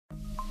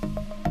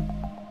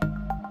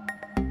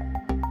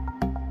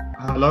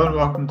Hello and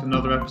welcome to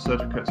another episode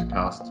of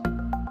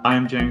CryptoCast. I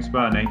am James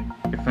Burney,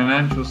 a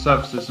financial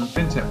services and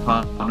fintech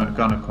partner at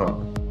Gunnar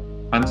Cook.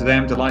 And today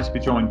I'm delighted to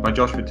be joined by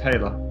Joshua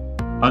Taylor,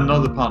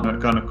 another partner at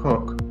Gunnar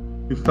Cook,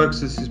 who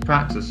focuses his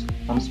practice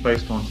on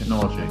space law and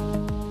technology.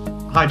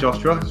 Hi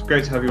Joshua, it's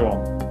great to have you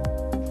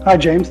on. Hi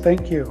James,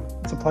 thank you.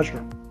 It's a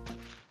pleasure.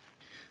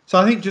 So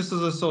I think just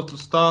as a sort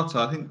of starter,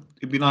 I think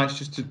it'd be nice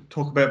just to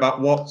talk a bit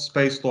about what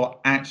space law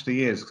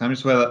actually is, because I'm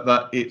just aware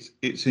that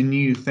it's a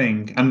new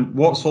thing. And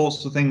what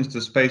sorts of things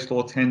does space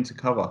law tend to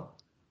cover?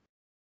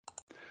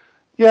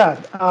 Yeah,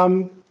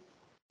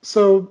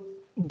 so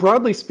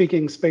broadly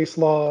speaking, space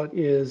law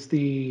is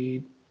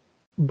the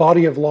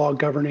body of law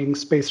governing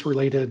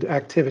space-related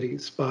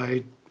activities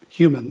by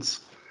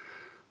humans.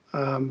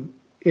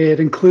 It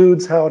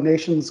includes how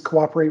nations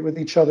cooperate with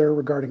each other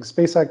regarding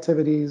space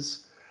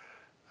activities,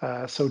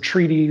 so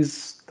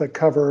treaties that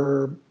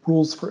cover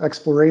rules for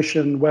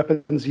exploration,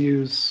 weapons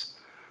use,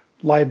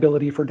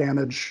 liability for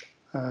damage,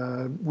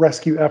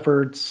 rescue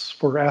efforts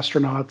for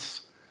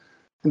astronauts,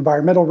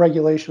 environmental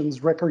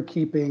regulations, record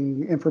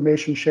keeping,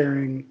 information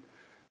sharing,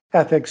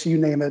 ethics, you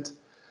name it.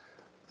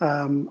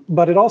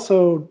 But it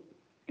also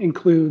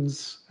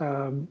includes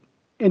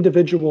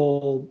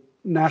individual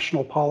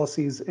national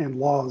policies and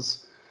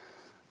laws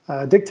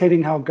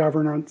dictating how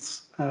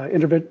governance,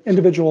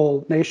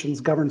 individual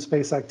nations govern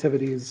space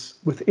activities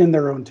within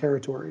their own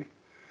territory.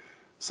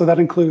 So that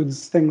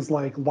includes things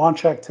like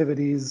launch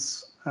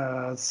activities,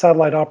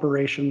 satellite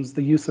operations,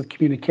 the use of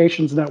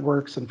communications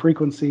networks and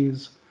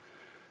frequencies,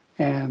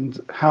 and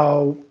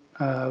how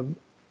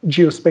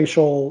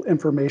geospatial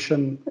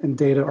information and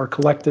data are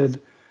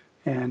collected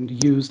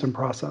and used and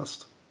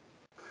processed.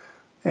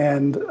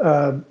 And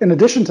in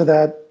addition to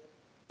that,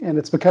 and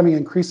it's becoming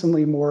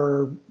increasingly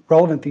more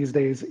relevant these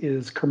days,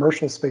 is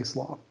commercial space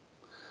law.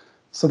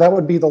 So that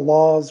would be the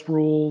laws,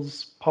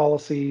 rules,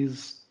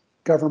 policies,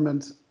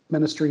 government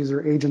ministries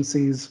or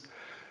agencies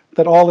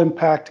that all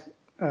impact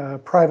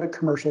private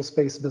commercial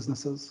space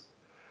businesses.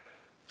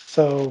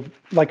 So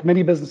like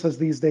many businesses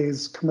these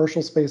days,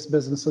 commercial space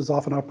businesses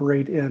often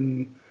operate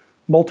in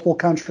multiple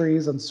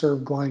countries and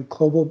serve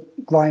global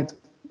client.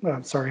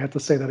 Sorry, I have to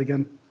say that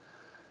again.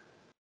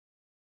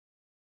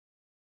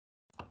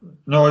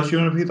 No, do you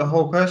want to repeat the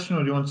whole question,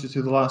 or do you want to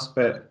do the last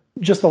bit?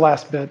 Just the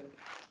last bit.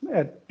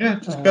 Yeah,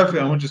 just go for it,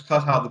 and we'll just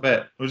cut out the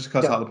bit. We'll just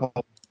cut out the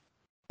problem.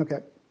 Okay.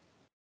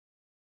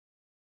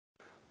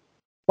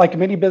 Like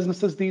many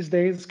businesses these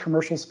days,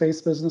 commercial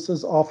space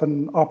businesses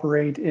often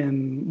operate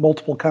in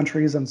multiple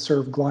countries and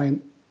serve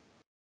client.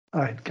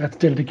 I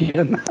did it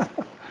again.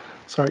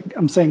 Sorry,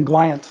 I'm saying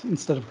client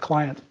instead of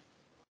client.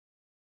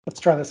 Let's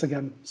try this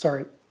again.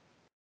 Sorry.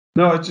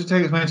 No, just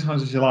take as many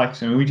times as you like.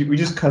 So we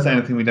just cut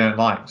anything we don't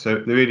like. So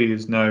there really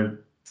is no.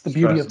 It's the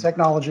beauty of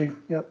technology.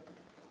 Yep.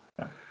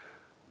 Yeah.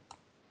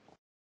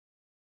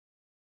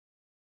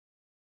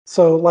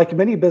 So like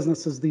many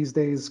businesses these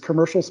days,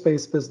 commercial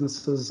space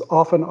businesses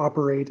often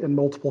operate in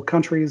multiple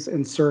countries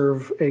and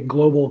serve a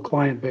global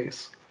client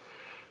base.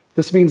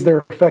 This means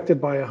they're affected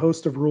by a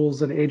host of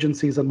rules and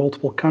agencies in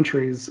multiple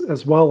countries,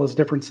 as well as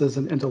differences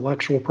in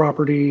intellectual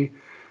property,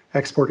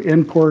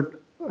 export-import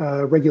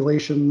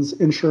regulations,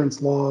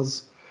 insurance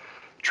laws,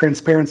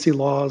 transparency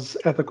laws,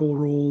 ethical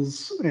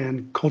rules,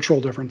 and cultural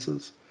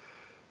differences.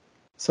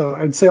 So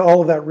I'd say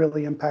all of that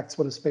really impacts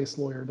what a space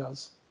lawyer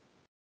does.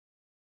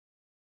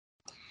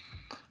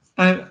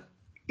 And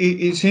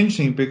it's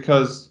interesting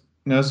because,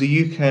 as a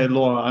UK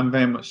lawyer, I'm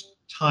very much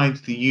tied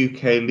to the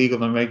UK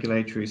legal and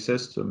regulatory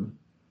system.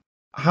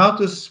 How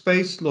does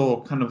space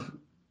law kind of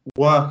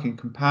work in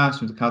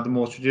comparison to kind of the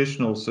more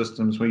traditional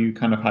systems where you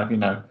kind of have,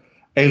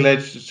 a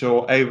legislature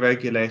or a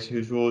regulator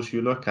whose rules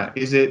you look at?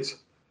 Is it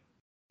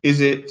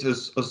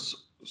as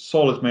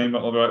solid, maybe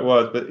not the right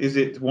word, but is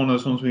it one of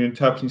those ones where you're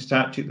interpreting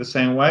statute the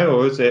same way,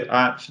 or is it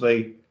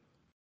actually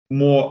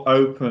more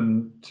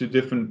open to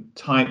different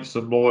types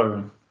of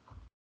lawyering?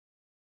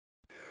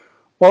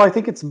 Well, I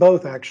think it's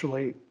both,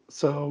 actually.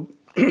 So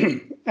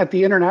at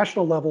the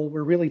international level,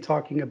 we're really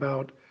talking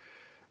about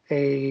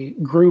a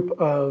group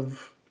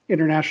of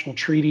international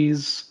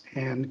treaties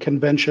and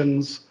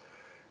conventions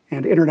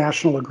and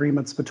international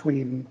agreements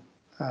between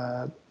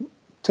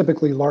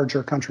typically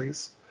larger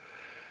countries.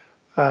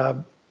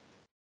 But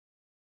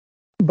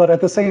at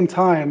the same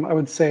time, I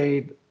would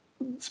say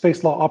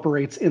space law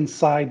operates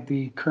inside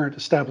the current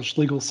established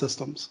legal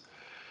systems.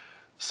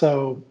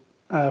 So,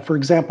 for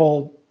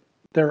example,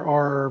 there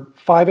are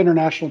 5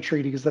 international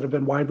treaties that have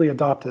been widely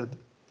adopted,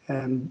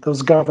 and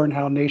those govern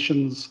how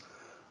nations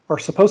are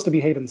supposed to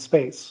behave in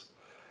space.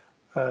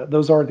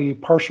 Those are the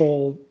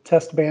Partial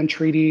Test Ban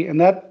Treaty, and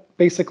that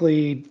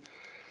basically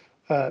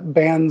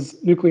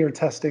bans nuclear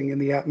testing in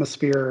the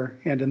atmosphere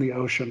and in the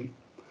ocean.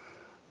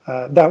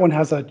 That one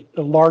has a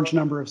large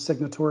number of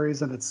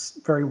signatories, and it's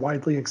very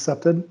widely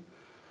accepted.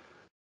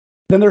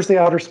 Then there's the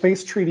Outer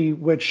Space Treaty,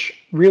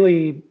 which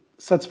really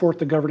sets forth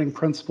the governing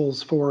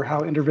principles for how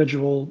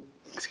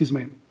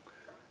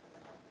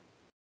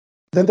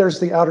Then there's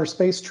the Outer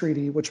Space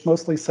Treaty, which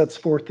mostly sets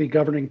forth the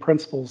governing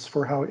principles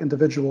for how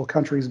individual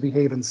countries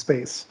behave in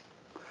space.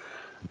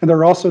 And there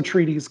are also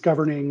treaties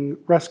governing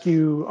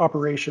rescue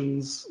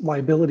operations,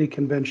 liability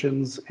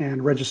conventions,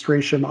 and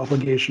registration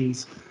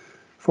obligations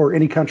for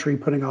any country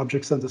putting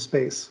objects into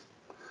space.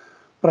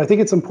 But I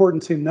think it's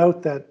important to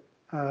note that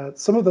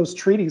some of those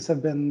treaties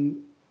have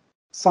been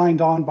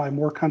signed on by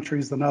more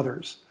countries than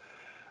others.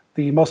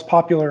 The most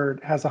popular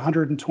has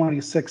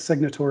 126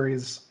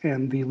 signatories,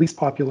 and the least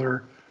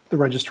popular, the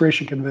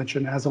Registration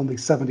Convention, has only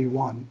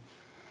 71.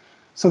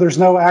 So there's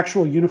no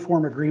actual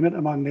uniform agreement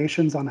among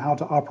nations on how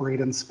to operate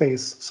in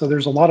space. So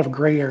there's a lot of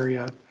gray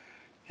area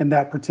in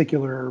that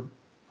particular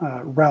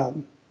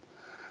realm.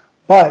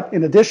 But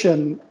in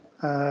addition,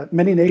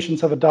 many nations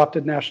have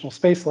adopted national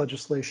space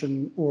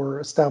legislation or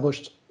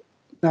established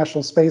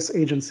national space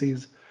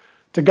agencies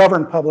to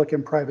govern public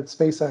and private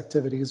space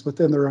activities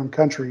within their own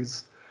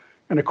countries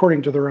and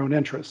according to their own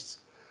interests.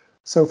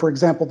 So, for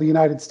example, the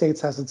United States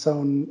has its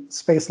own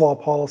space law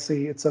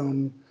policy, its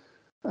own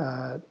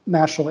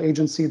national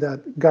agency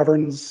that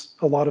governs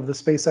a lot of the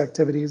space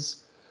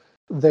activities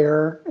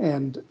there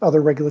and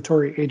other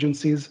regulatory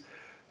agencies.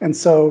 And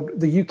so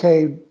the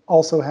UK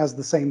also has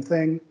the same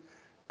thing.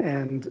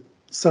 And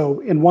so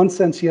in one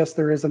sense, yes,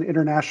 there is an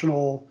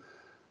international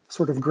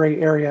sort of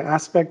gray area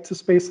aspect to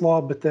space law,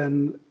 but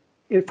then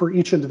for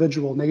each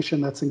individual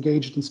nation that's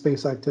engaged in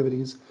space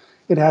activities,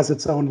 it has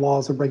its own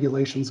laws and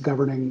regulations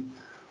governing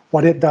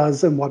what it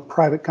does and what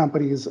private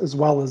companies as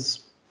well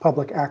as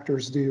public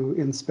actors do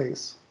in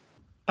space.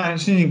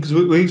 Actually, because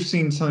we've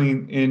seen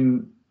something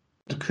in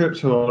the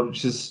crypto world,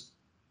 which is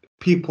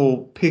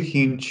people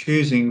picking and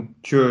choosing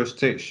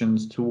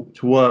jurisdictions to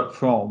work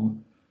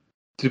from,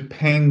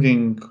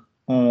 depending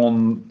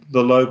on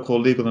the local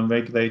legal and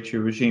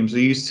regulatory regimes. Are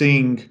you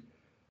seeing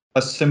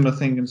a similar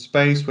thing in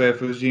space, where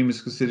if a regime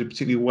is considered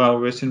particularly well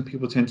written,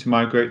 people tend to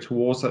migrate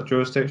towards that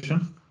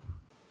jurisdiction?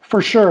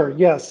 For sure,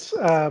 yes.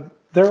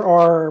 There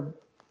are,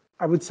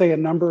 I would say, a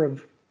number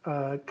of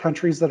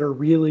countries that are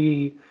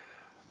really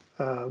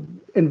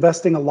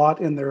investing a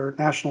lot in their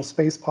national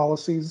space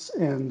policies,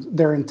 and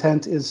their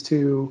intent is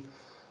to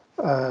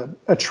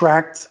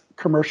attract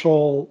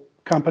commercial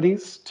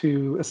companies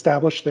to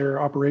establish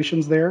their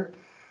operations there,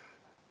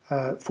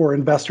 for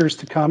investors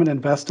to come and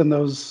invest in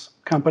those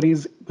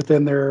companies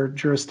within their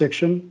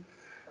jurisdiction.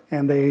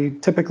 And they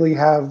typically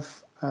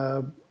have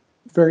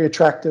very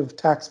attractive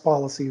tax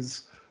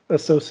policies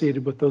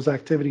associated with those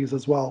activities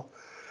as well.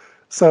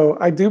 So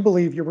I do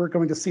believe we're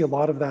going to see a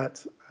lot of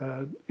that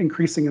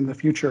increasing in the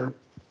future.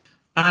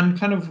 And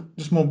kind of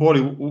just more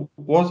broadly,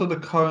 what are the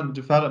current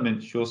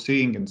developments you're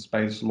seeing in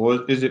space law?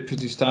 Is it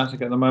pretty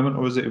static at the moment,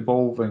 or is it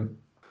evolving?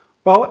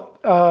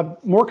 Well,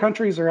 more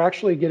countries are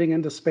actually getting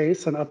into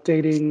space and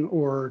updating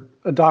or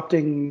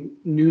adopting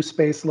new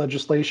space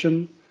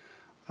legislation.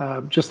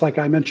 Just like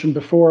I mentioned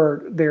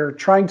before, they're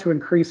trying to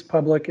increase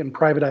public and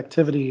private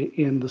activity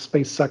in the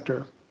space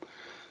sector.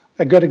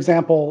 A good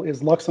example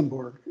is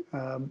Luxembourg.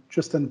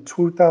 Just in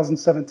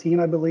 2017,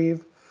 I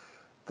believe,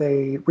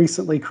 they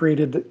recently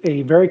created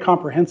a very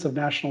comprehensive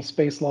national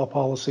space law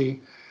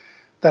policy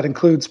that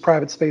includes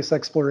private space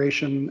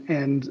exploration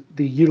and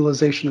the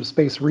utilization of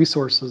space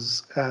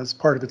resources as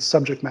part of its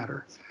subject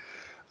matter.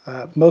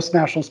 Most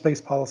national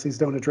space policies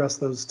don't address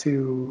those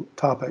two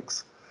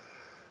topics.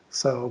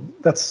 So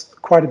that's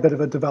quite a bit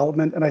of a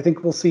development, and I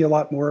think we'll see a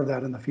lot more of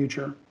that in the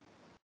future.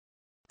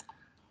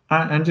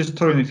 And just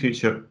talking in the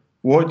future,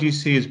 what do you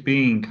see as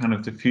being kind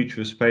of the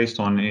future of space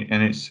and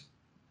its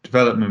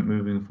development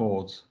moving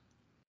forwards?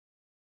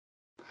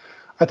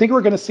 I think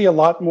we're going to see a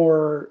lot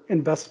more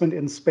investment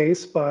in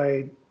space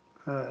by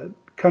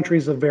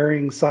countries of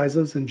varying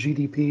sizes and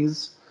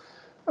GDPs.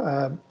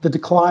 The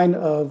decline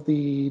of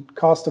the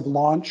cost of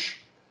launch,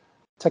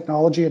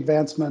 technology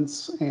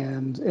advancements,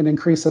 and an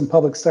increase in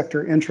public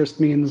sector interest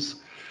means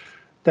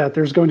that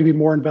there's going to be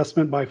more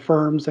investment by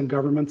firms and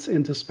governments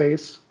into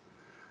space.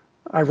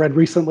 I read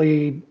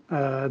recently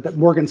that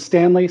Morgan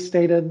Stanley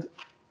stated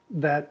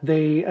that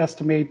they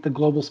estimate the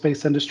global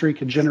space industry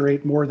could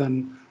generate more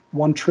than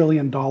 $1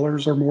 trillion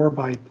or more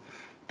by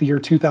the year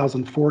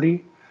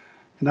 2040.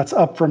 And that's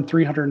up from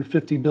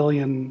 350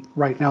 billion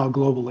right now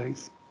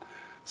globally.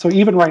 So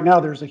even right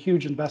now, there's a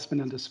huge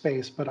investment into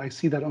space, but I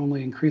see that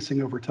only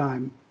increasing over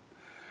time.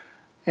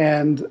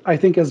 And I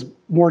think as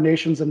more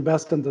nations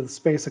invest into the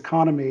space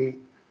economy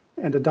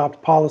and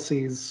adopt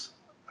policies,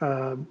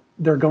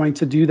 they're going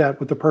to do that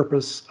with the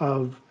purpose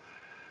of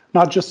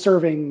not just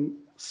serving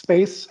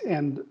space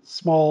and a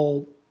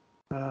small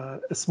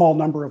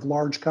number of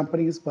large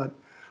companies, but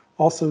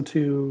also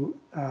to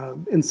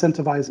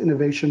incentivize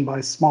innovation by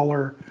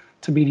smaller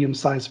to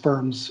medium-sized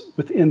firms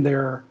within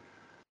their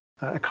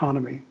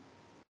economy.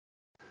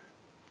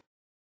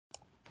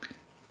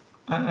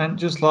 And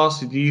just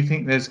lastly, do you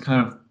think there's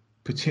kind of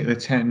particular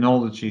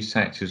technology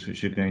sectors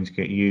which are going to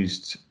get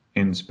used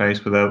in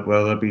space where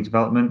there'll be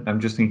development? I'm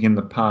just thinking in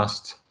the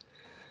past,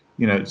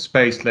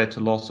 space has led to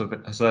lots of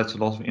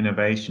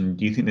innovation.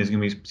 Do you think there's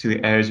going to be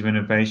particular areas of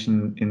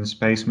innovation in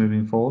space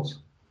moving forward?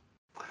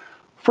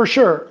 For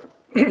sure.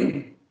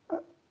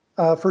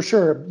 For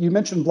sure. You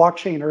mentioned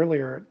blockchain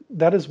earlier.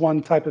 That is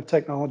one type of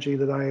technology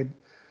that I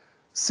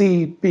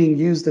see being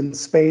used in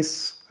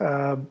space.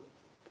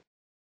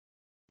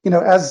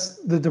 As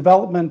the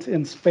development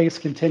in space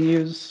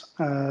continues,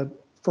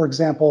 for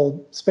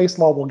example, space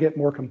law will get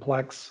more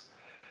complex.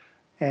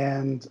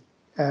 And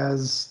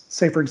as,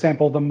 say, for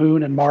example, the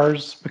moon and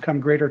Mars become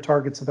greater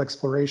targets of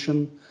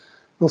exploration,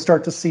 we'll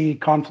start to see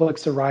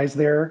conflicts arise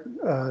there,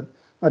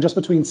 not just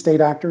between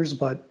state actors,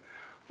 but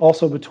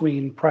also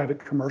between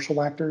private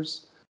commercial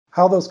actors.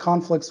 How those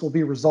conflicts will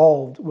be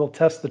resolved will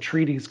test the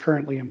treaties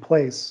currently in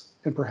place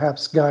and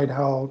perhaps guide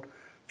how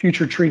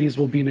future treaties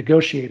will be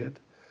negotiated.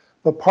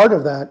 But part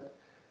of that,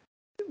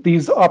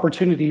 these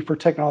opportunity for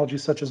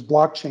technologies such as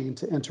blockchain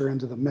to enter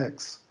into the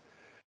mix.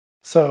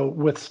 So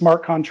with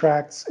smart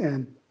contracts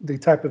and the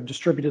type of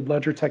distributed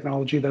ledger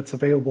technology that's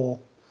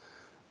available,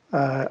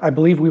 I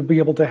believe we'll be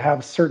able to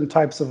have certain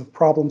types of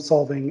problem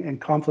solving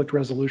and conflict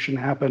resolution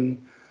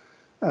happen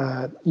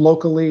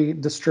locally,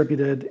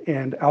 distributed,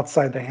 and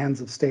outside the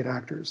hands of state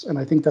actors. And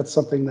I think that's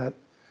something that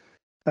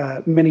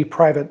many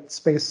private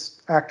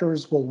space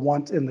actors will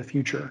want in the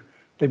future.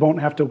 They won't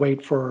have to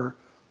wait for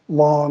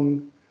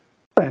long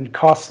and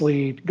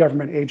costly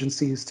government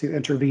agencies to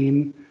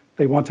intervene.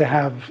 They want to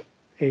have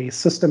a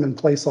system in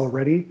place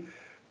already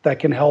that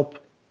can help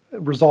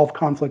resolve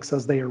conflicts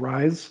as they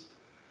arise.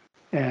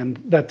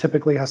 And that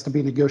typically has to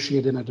be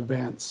negotiated in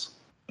advance.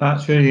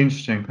 That's really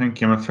interesting.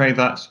 Thank you. I'm afraid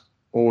that's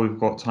all we've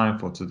got time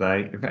for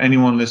today. If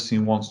anyone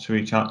listening wants to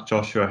reach out to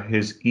Joshua,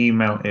 his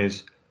email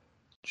is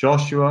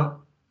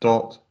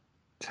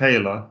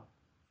joshua.taylor,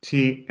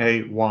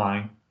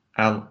 Taylor,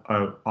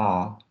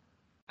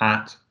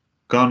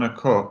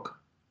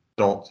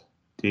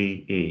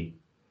 @gunnercook.de.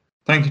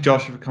 Thank you,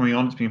 Joshua, for coming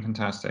on. It's been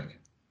fantastic.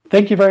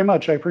 Thank you very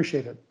much. I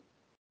appreciate it.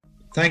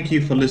 Thank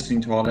you for listening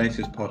to our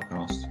latest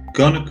podcast.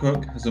 Gunner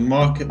Cook has a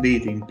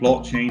market-leading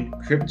blockchain,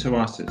 crypto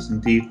assets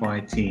and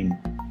DeFi team,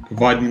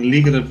 providing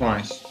legal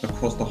advice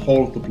across the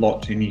whole of the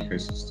blockchain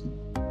ecosystem.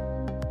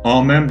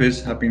 Our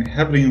members have been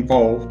heavily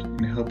involved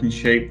in helping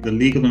shape the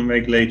legal and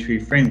regulatory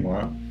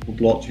framework for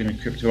blockchain and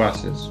crypto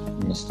assets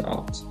from the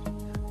start,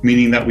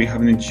 meaning that we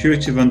have an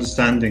intuitive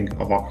understanding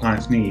of our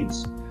clients'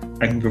 needs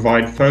and can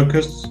provide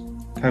focused,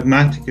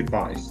 pragmatic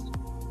advice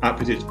at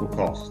predictable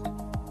cost.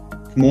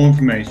 For more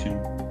information,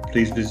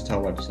 please visit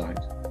our website.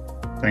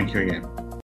 Thank you again.